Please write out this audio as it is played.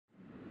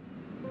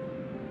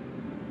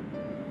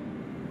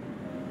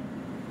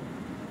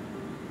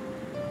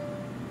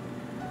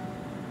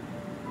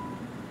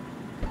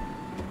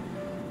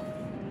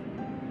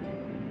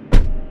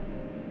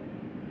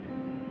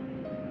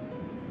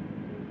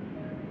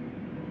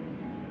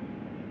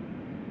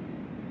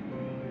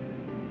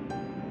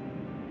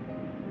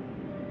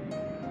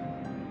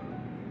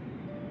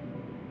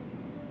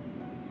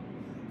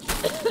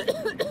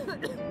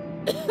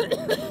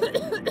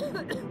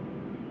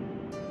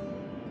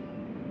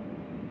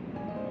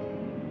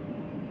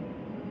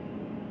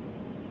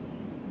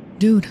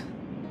Dude,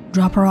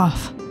 drop her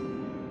off.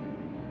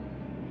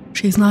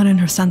 She's not in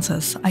her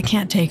senses. I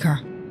can't take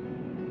her.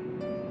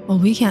 Well,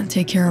 we can't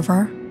take care of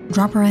her.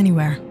 Drop her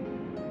anywhere.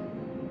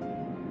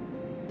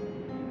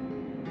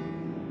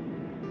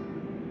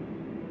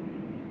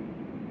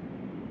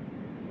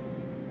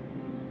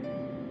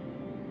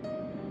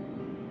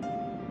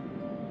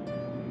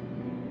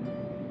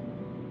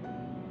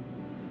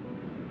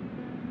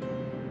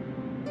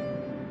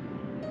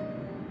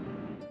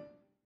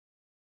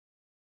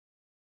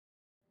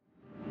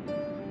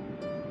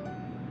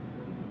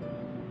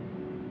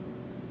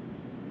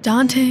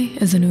 Dante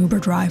is an Uber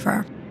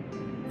driver,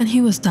 and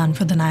he was done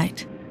for the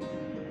night.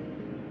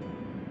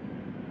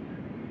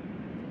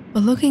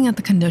 But looking at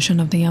the condition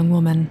of the young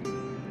woman,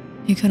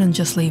 he couldn't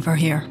just leave her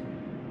here.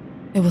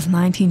 It was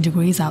 19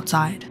 degrees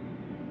outside.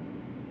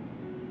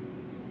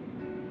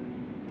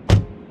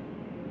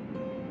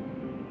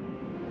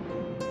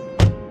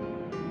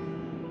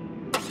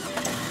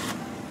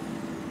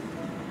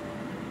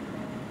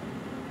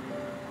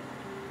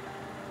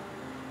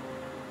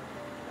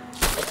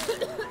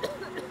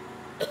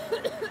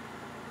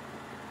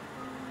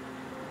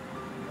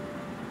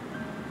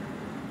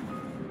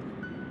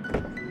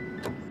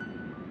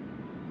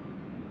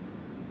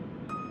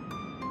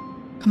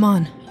 Come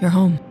on, you're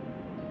home.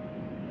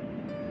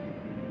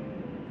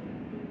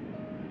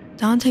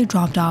 Dante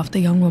dropped off the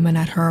young woman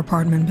at her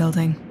apartment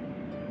building.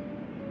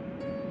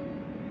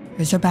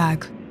 Here's your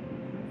bag.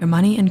 Your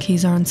money and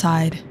keys are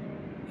inside.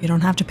 You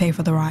don't have to pay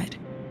for the ride.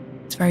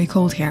 It's very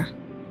cold here.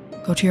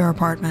 Go to your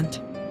apartment.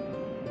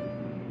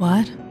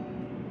 What?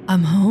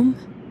 I'm home?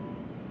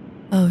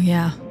 Oh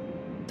yeah,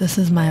 this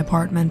is my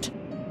apartment.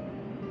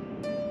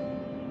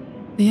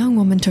 The young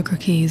woman took her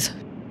keys,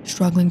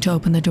 struggling to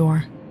open the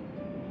door.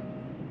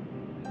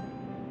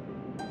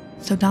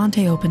 So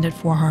Dante opened it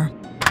for her.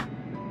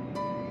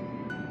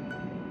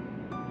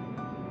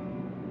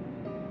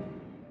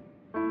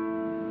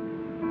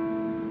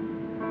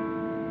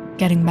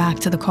 Getting back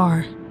to the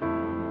car,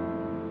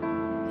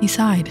 he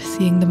sighed,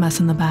 seeing the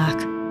mess in the back.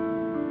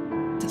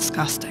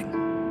 Disgusting.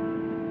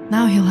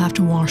 Now he'll have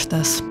to wash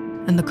this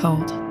in the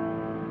cold.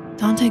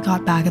 Dante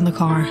got back in the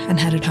car and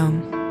headed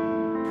home.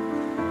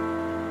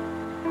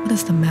 What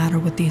is the matter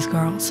with these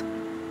girls?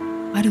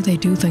 Why do they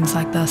do things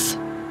like this?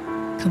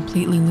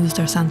 Completely lose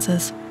their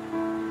senses?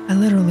 I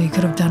literally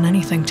could have done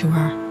anything to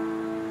her.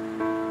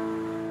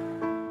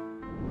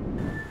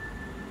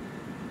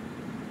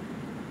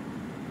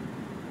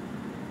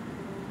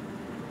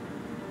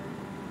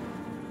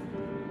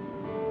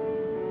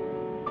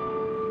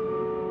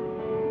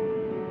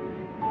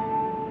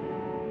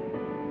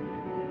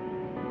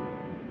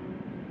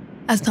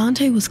 As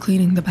Dante was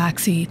cleaning the back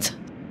seat,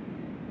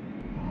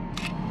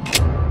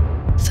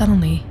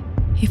 suddenly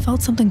he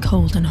felt something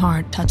cold and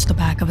hard touch the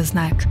back of his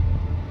neck.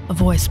 A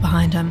voice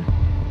behind him.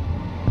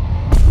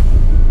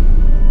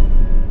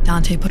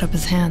 Dante put up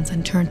his hands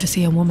and turned to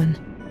see a woman.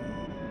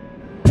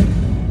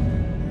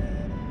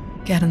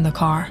 Get in the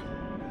car.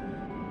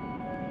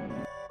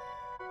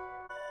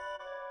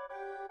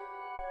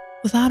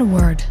 Without a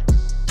word,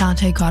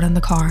 Dante got in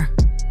the car.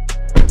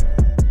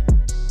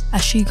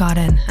 As she got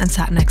in and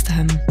sat next to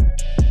him,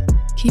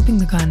 keeping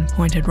the gun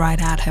pointed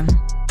right at him.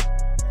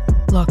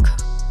 Look,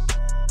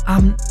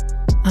 I'm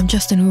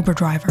just an Uber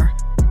driver.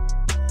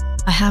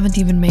 I haven't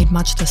even made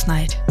much this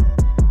night.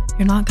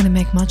 You're not gonna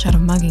make much out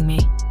of mugging me.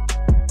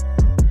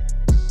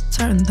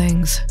 Certain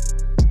things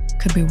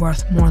could be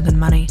worth more than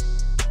money.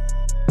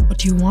 What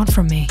do you want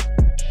from me?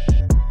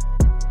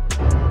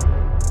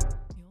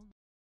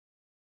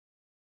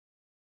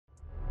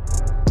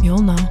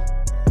 You'll know.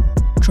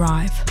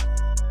 Drive.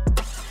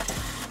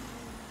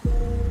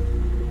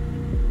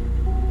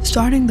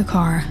 Starting the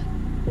car,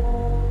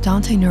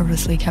 Dante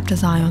nervously kept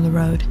his eye on the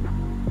road.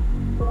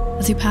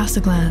 As he passed a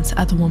glance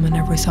at the woman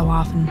every so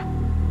often.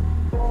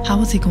 How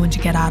was he going to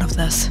get out of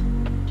this?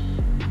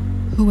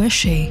 Who is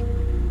she?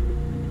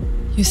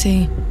 You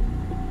see,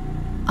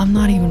 I'm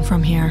not even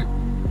from here.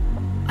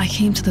 I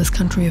came to this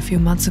country a few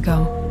months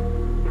ago.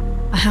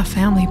 I have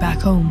family back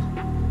home.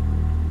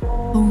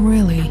 Oh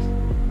really?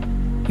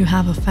 You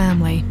have a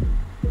family?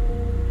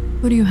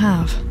 Who do you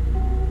have?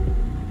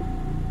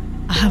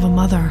 I have a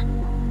mother,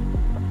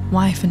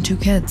 wife and 2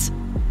 kids.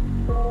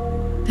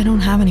 They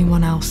don't have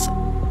anyone else.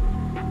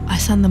 I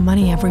send them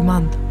money every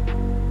month.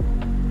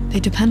 They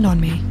depend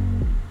on me.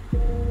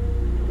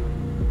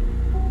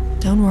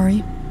 Don't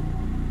worry.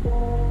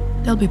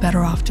 They'll be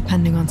better off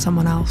depending on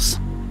someone else.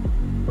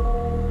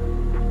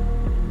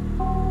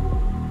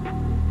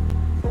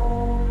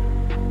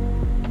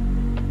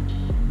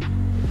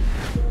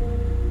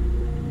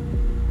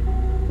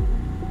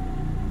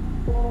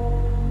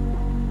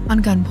 On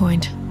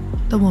gunpoint,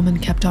 the woman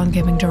kept on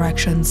giving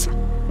directions,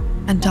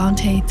 and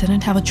Dante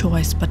didn't have a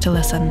choice but to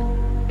listen.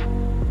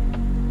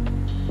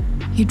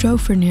 He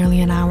drove for nearly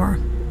an hour,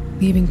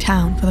 leaving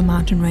town for the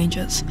mountain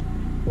ranges.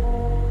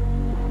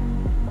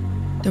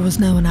 There was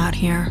no one out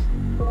here,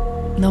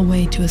 no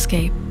way to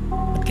escape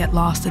but get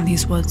lost in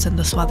these woods in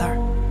this weather.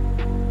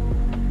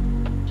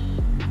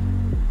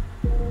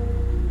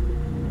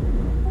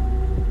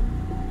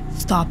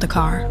 stopped the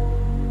car.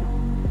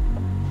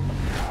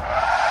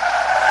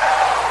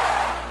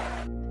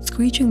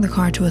 Screeching the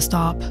car to a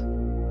stop,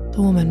 the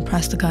woman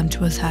pressed the gun to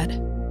his head.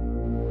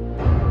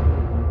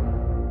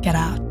 Get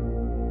out.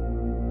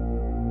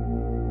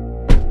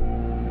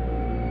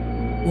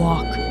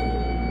 Walk.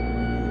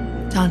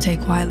 Dante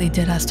quietly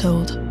did as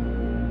told.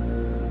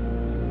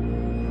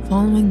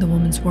 Following the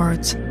woman's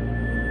words,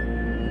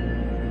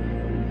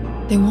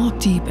 they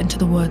walked deep into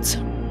the woods,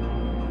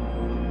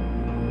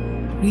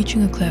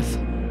 reaching a cliff,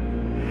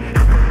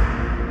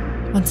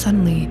 when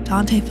suddenly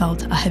Dante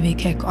felt a heavy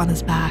kick on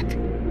his back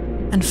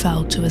and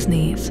fell to his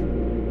knees.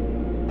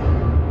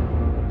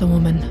 The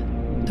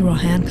woman threw a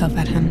handcuff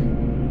at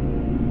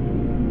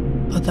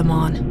him, put them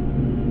on.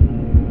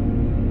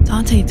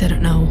 Dante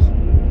didn't know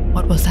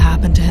what was to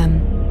happen to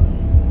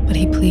him, but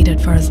he pleaded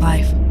for his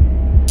life.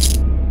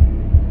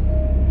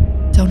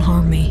 Don't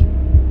harm me.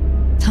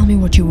 Tell me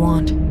what you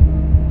want.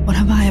 What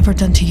have I ever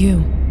done to you?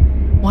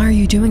 Why are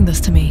you doing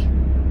this to me?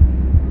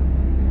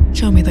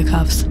 Show me the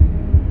cuffs,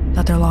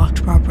 that they're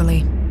locked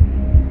properly.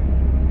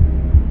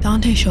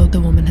 Dante showed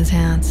the woman his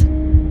hands.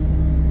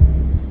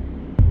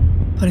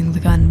 Putting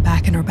the gun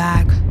back in her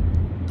bag,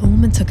 the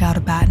woman took out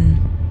a baton.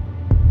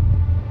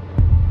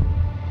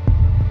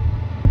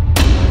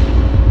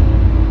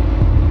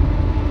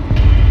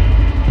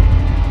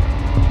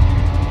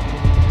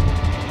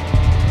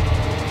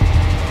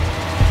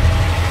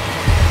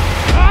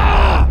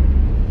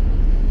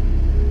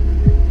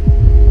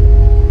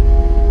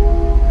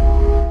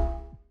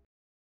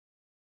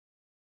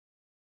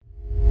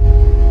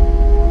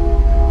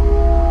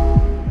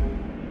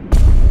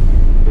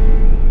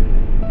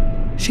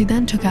 She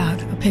then took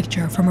out a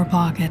picture from her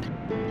pocket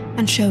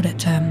and showed it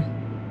to him.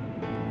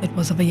 It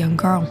was of a young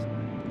girl.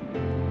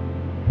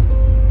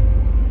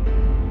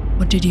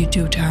 What did you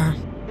do to her?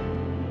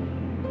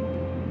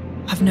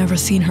 I've never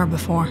seen her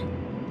before.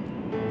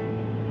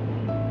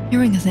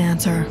 Hearing his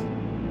answer,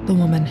 the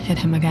woman hit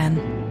him again.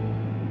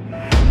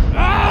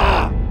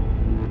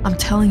 I'm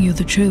telling you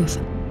the truth.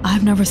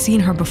 I've never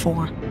seen her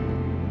before.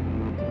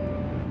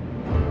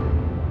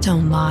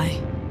 Don't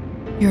lie.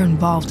 You're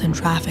involved in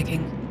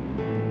trafficking.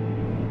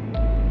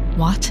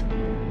 What?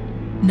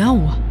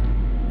 No,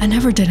 I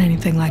never did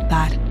anything like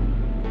that.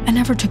 I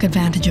never took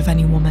advantage of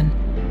any woman.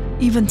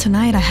 Even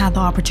tonight I had the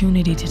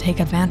opportunity to take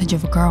advantage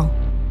of a girl.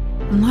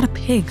 I'm not a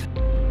pig.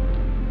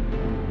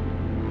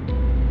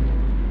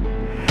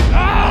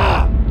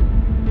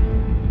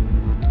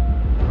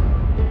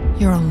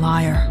 You're a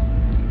liar.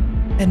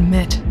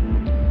 Admit,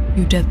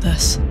 you did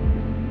this.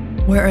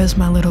 Where is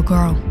my little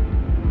girl?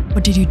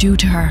 What did you do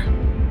to her?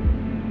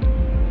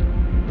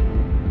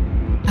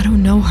 I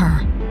don't know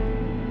her.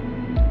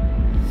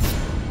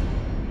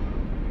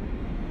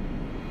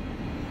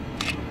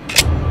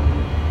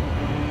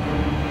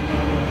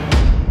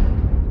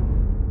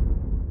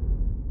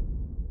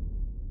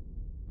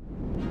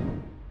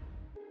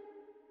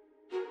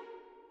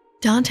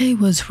 Dante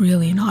was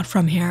really not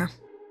from here.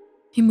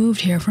 He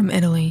moved here from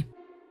Italy,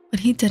 but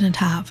he didn't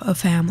have a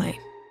family.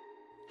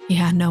 He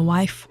had no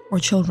wife or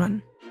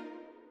children.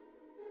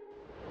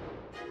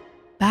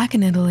 Back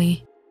in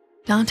Italy,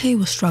 Dante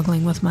was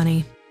struggling with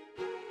money,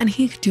 and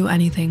he could do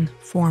anything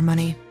for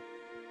money.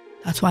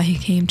 That's why he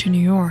came to New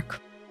York.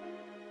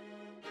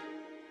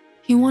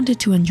 He wanted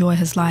to enjoy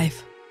his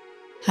life,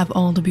 have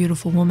all the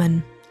beautiful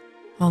women,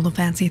 all the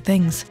fancy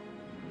things.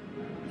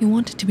 He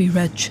wanted to be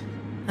rich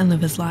and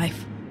live his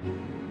life.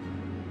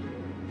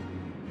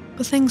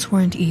 But things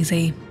weren't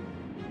easy.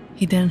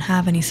 He didn't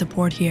have any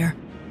support here,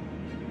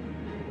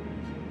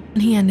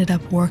 and he ended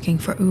up working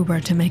for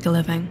Uber to make a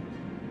living.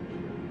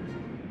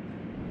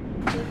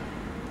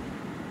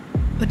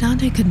 But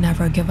Dante could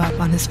never give up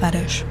on his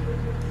fetish.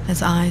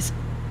 His eyes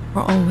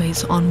were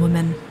always on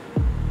women.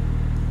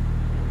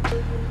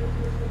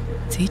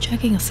 Is he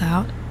checking us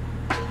out?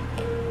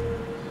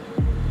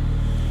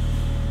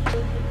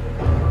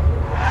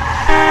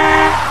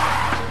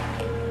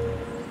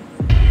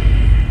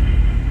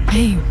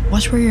 Hey,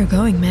 watch where you're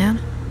going, man.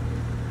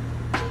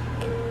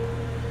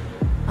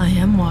 I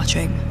am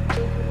watching.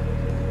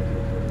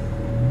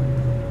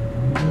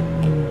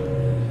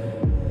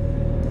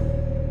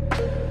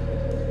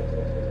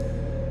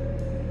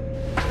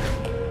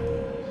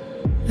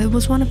 It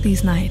was one of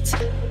these nights.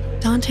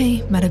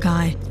 Dante met a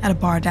guy at a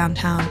bar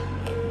downtown.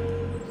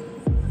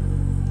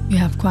 You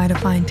have quite a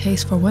fine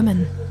taste for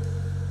women.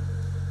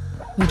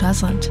 Who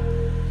doesn't?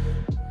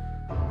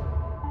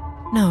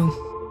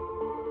 No.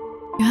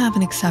 You have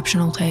an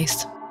exceptional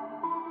taste.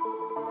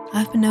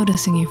 I've been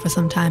noticing you for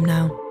some time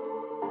now.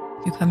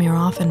 You come here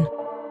often.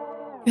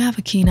 You have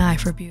a keen eye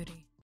for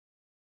beauty.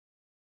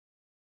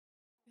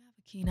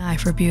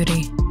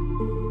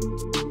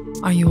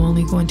 Are you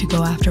only going to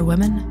go after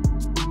women?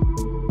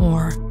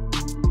 Or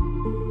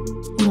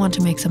you want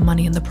to make some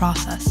money in the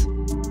process?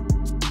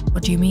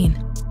 What do you mean?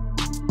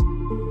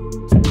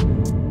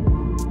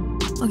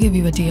 I'll give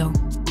you a deal.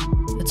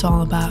 It's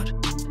all about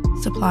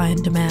supply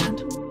and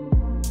demand.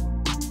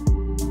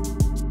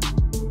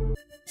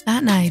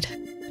 That night,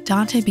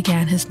 Dante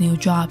began his new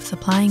job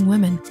supplying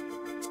women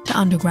to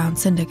underground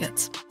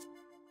syndicates.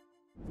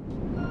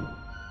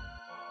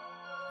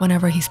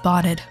 whenever he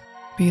spotted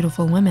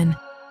beautiful women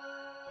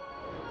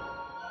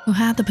who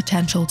had the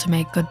potential to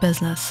make good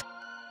business.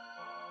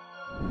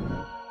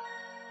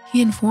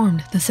 He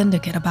informed the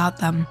syndicate about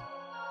them.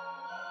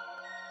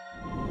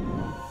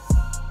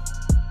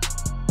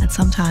 And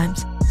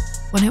sometimes,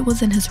 when it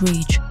was in his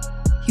reach,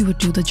 he would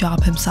do the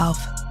job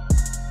himself.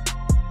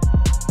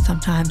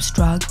 Sometimes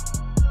drug,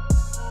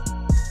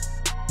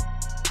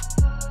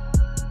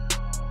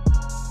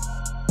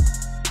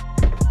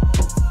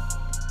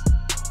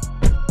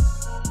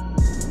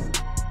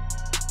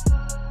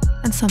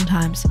 and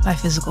sometimes by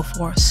physical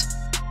force.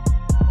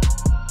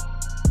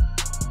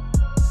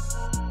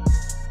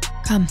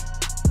 Come,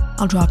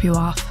 I'll drop you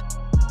off.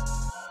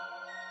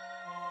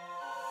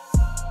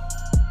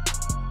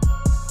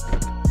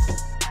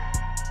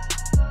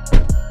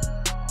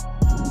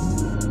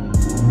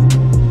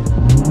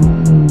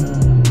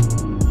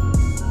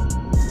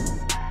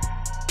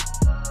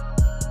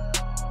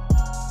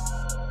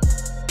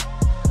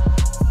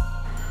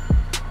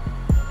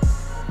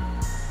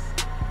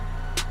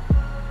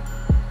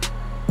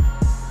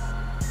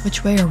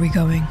 Which way are we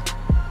going?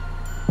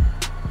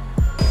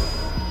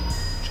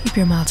 Keep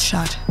your mouth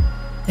shut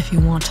if you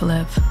want to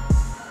live.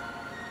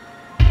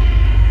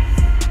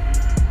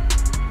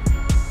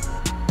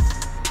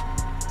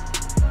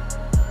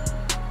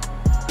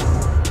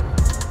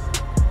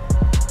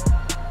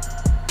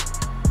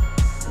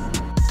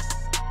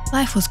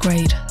 Life was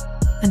great,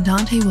 and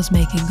Dante was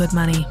making good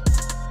money.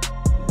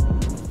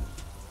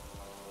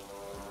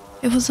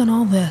 It was on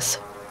all this,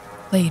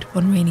 late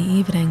one rainy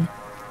evening,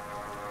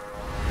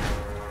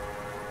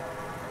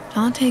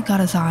 Dante got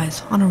his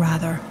eyes on a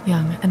rather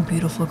young and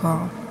beautiful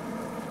girl.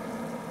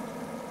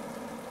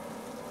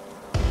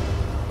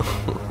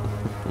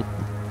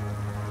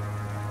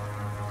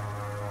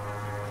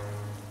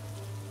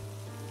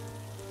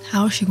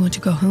 How is she going to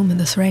go home in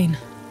this rain?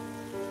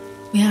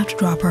 We have to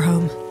drop her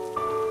home.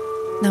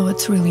 No,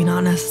 it's really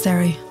not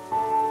necessary.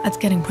 It's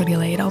getting pretty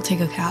late. I'll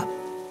take a cab.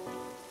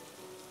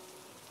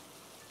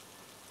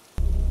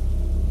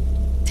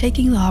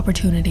 Taking the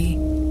opportunity,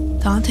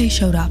 Dante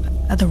showed up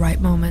at the right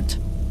moment.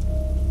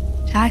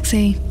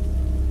 Taxi.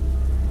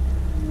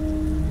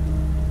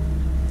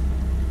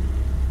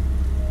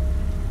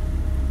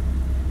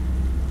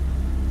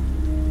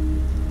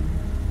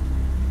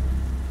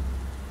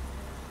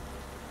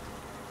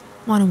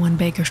 (101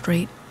 Baker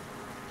Street).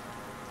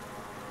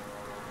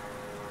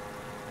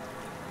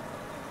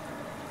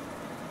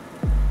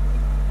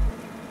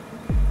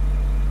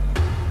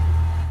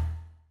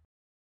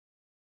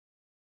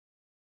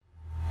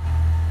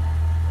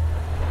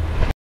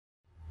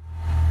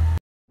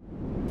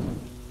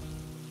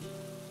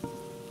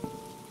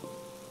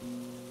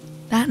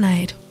 That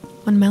night,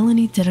 when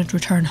Melanie didn't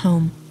return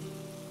home,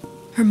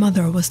 her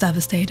mother was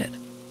devastated.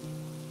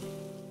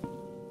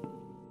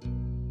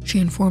 She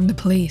informed the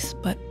police,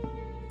 but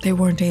they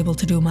weren't able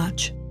to do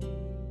much.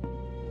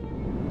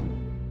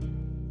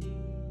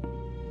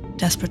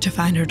 Desperate to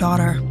find her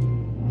daughter,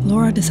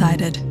 Laura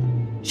decided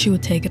she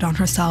would take it on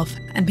herself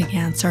and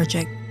began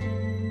searching.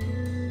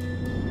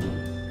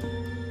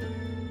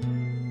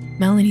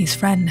 Melanie's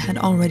friend had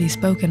already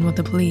spoken with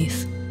the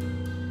police.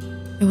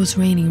 It was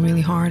raining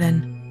really hard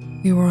and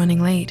we were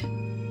running late,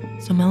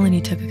 so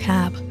Melanie took a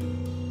cab.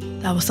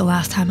 That was the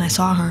last time I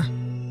saw her.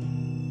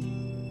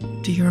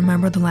 Do you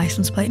remember the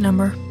license plate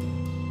number?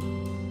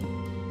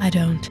 I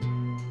don't.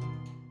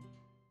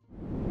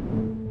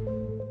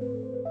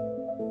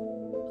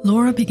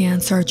 Laura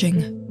began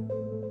searching,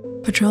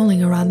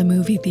 patrolling around the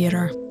movie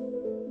theater,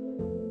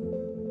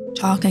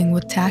 talking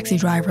with taxi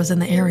drivers in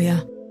the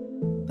area,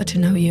 but to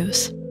no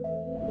use.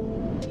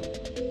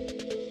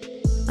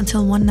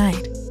 Until one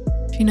night,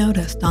 she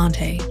noticed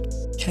Dante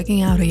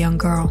checking out a young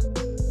girl.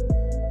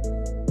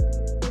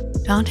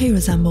 Dante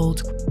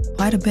resembled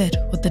quite a bit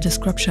with the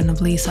description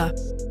of Lisa.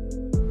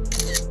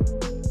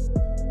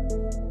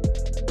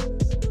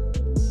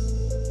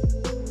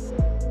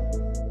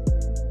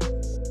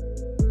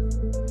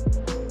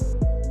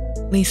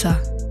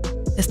 Lisa,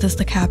 is this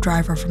the cab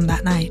driver from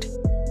that night?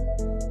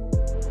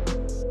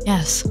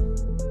 Yes.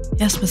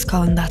 Yes, Miss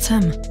Cullen, that's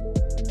him.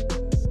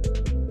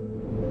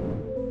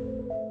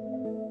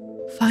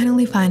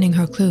 Finally finding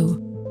her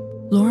clue,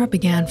 Laura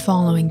began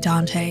following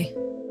Dante,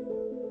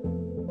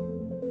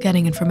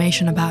 getting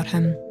information about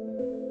him.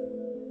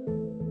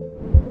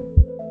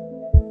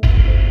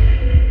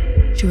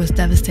 She was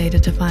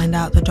devastated to find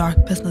out the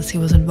dark business he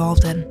was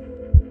involved in.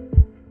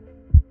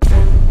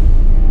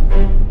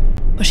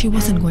 But she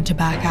wasn't going to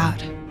back out.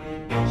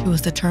 She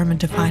was determined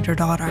to find her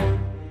daughter.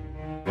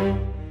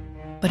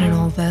 But in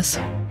all this,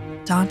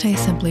 Dante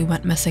simply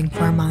went missing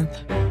for a month.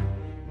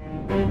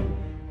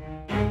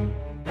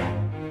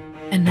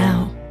 And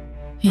now,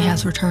 he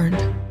has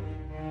returned,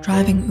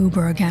 driving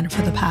Uber again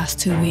for the past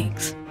 2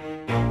 weeks.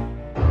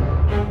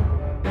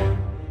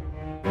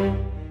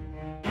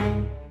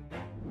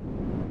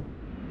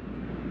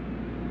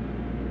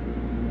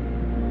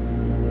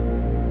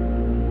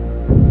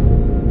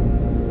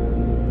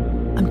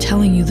 I'm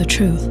telling you the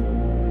truth.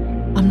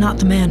 I'm not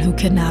the man who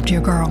kidnapped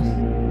your girl.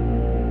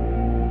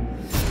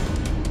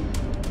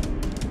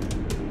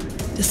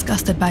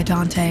 Disgusted by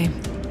Dante,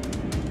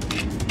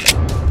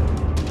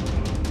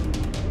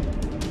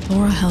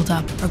 Laura held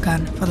up her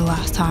gun for the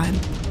last time.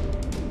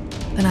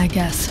 Then I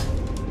guess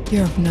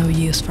you're of no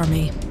use for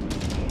me.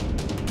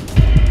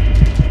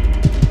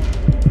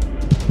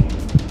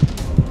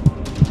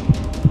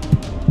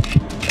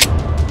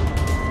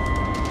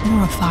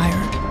 Laura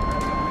fired.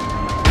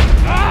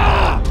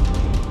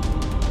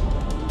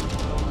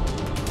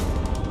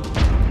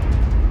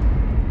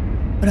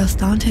 But as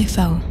Dante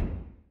fell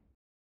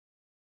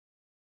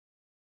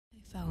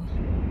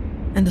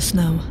in the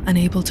snow,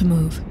 unable to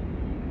move,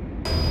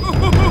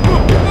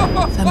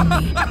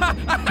 suddenly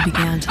he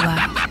began to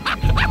laugh.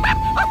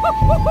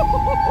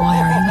 Why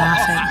are you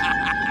laughing?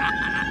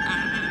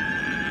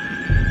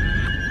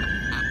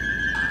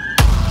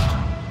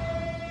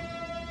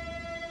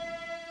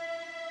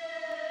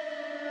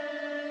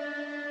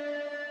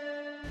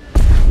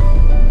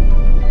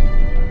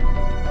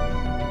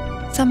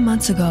 Some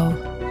months ago,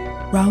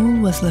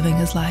 Raul was living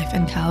his life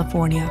in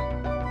California.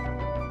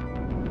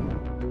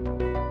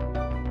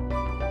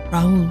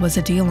 Raul was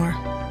a dealer.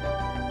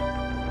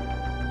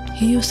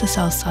 He used to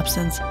sell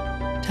substance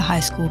to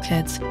high school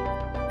kids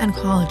and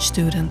college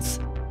students,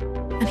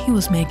 and he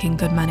was making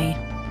good money.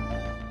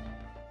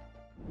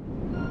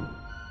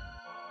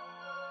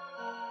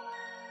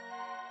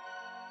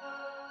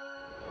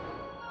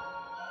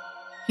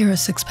 Here is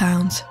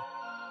 £6.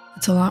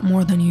 It's a lot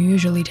more than you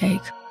usually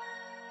take.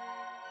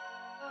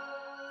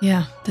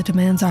 Yeah, the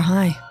demands are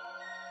high.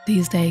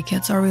 These days,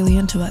 kids are really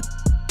into it.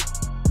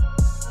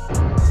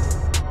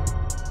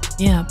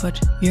 Yeah, but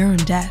you're in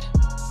debt.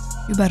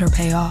 You better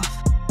pay off.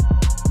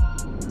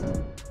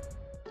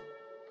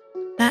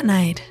 That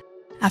night,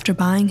 after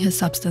buying his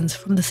substance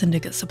from the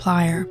syndicate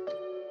supplier,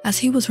 as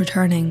he was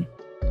returning,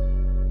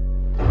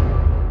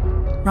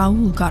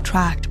 Raul got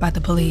tracked by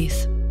the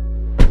police.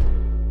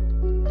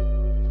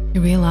 He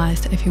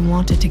realized if he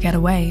wanted to get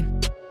away,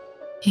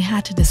 he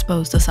had to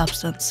dispose the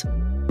substance.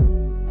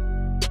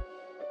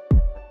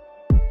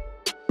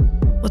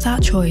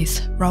 Without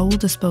choice, Raul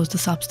disposed the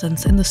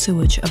substance in the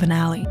sewage of an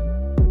alley.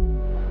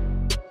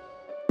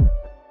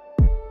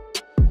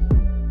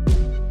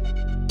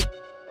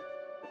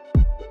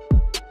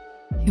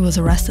 He was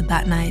arrested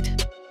that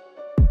night,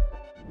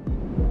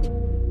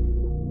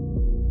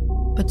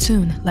 but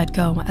soon let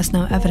go as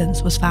no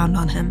evidence was found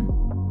on him.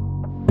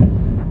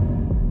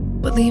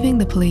 But leaving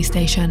the police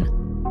station,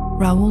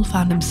 Raul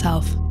found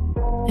himself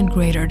in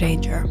greater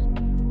danger.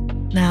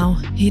 Now,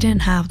 he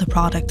didn't have the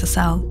product to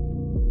sell.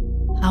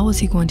 How was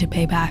he going to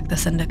pay back the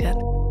syndicate?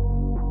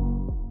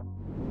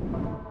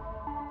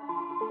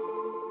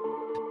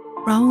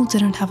 Raul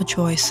didn't have a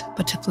choice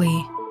but to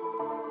flee,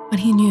 but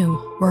he knew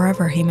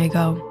wherever he may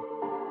go,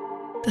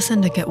 the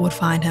syndicate would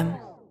find him.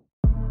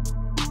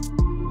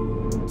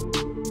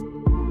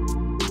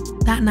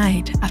 That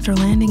night, after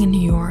landing in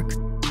New York,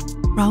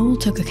 Raul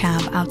took a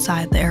cab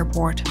outside the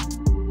airport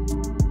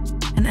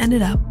and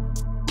ended up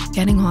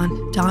getting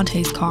on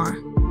Dante's car.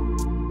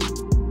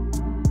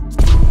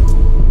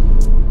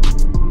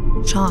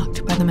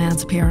 Shocked by the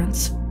man's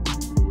appearance.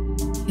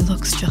 He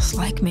looks just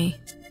like me.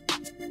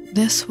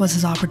 This was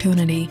his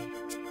opportunity.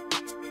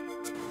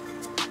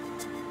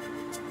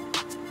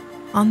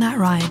 On that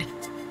ride,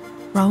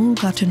 Raul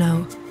got to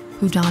know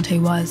who Dante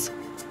was,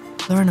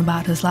 learn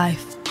about his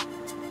life.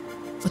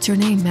 What's your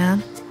name,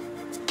 man?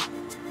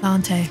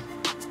 Dante.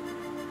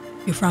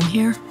 You from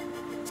here?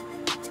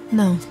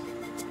 No,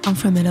 I'm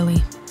from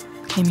Italy.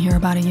 Came here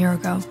about a year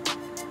ago.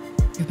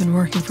 You've been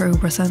working for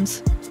Uber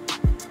since?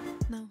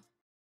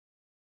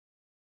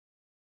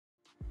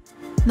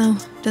 No,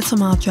 did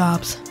some odd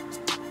jobs.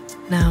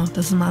 Now,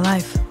 this is my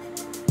life.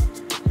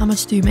 How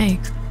much do you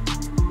make?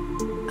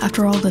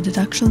 After all the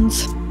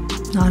deductions,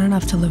 not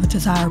enough to live a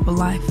desirable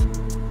life.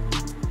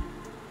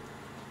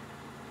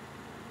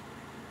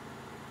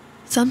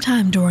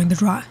 Sometime during the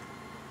drive,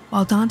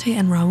 while Dante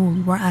and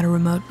Raul were at a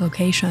remote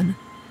location,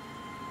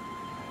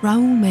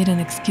 Raul made an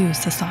excuse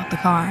to stop the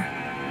car.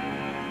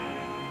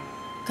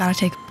 Gotta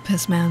take a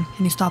piss, man.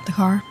 Can you stop the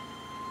car?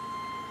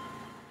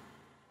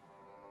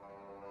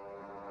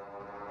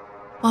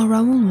 While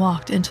Raul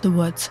walked into the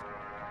woods,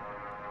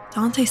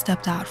 Dante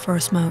stepped out for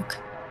a smoke,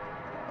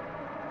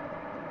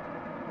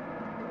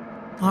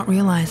 not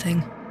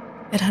realizing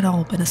it had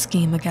all been a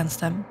scheme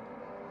against him.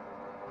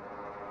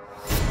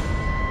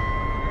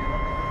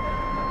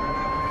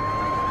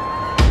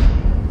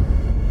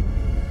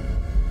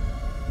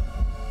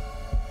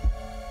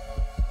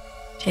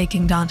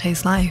 Taking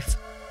Dante's life,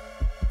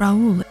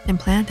 Raul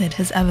implanted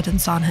his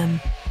evidence on him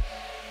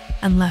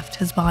and left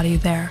his body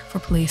there for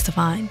police to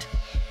find.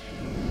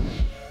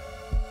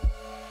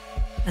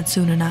 And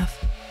soon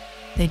enough,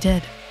 they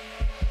did,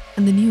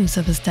 and the news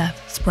of his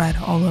death spread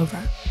all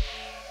over.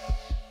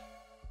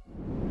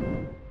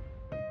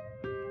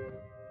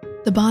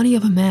 The body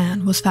of a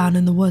man was found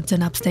in the woods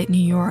in upstate New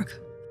York,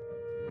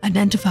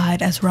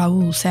 identified as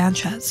Raul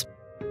Sanchez.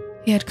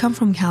 He had come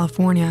from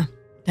California.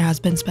 There has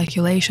been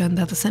speculation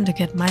that the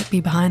syndicate might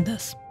be behind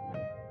this.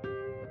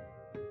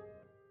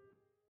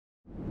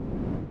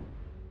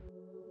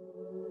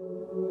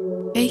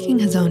 faking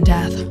his own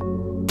death,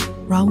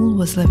 Raoul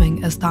was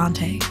living as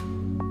Dante.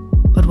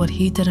 But what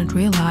he didn't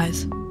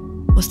realize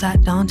was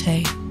that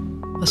Dante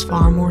was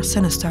far more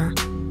sinister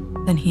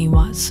than he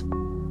was.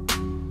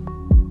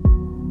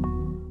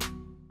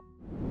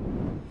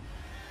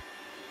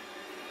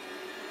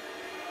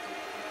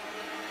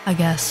 I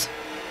guess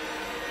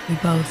we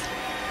both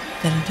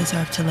didn't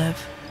deserve to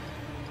live.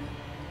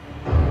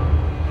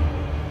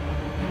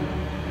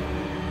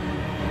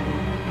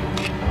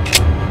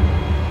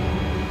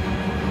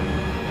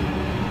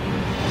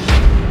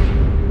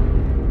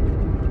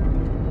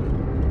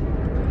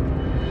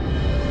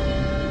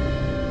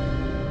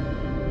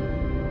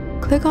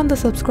 Click on the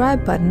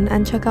subscribe button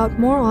and check out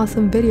more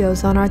awesome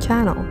videos on our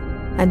channel.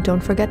 And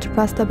don't forget to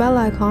press the bell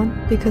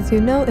icon because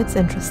you know it's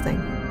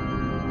interesting.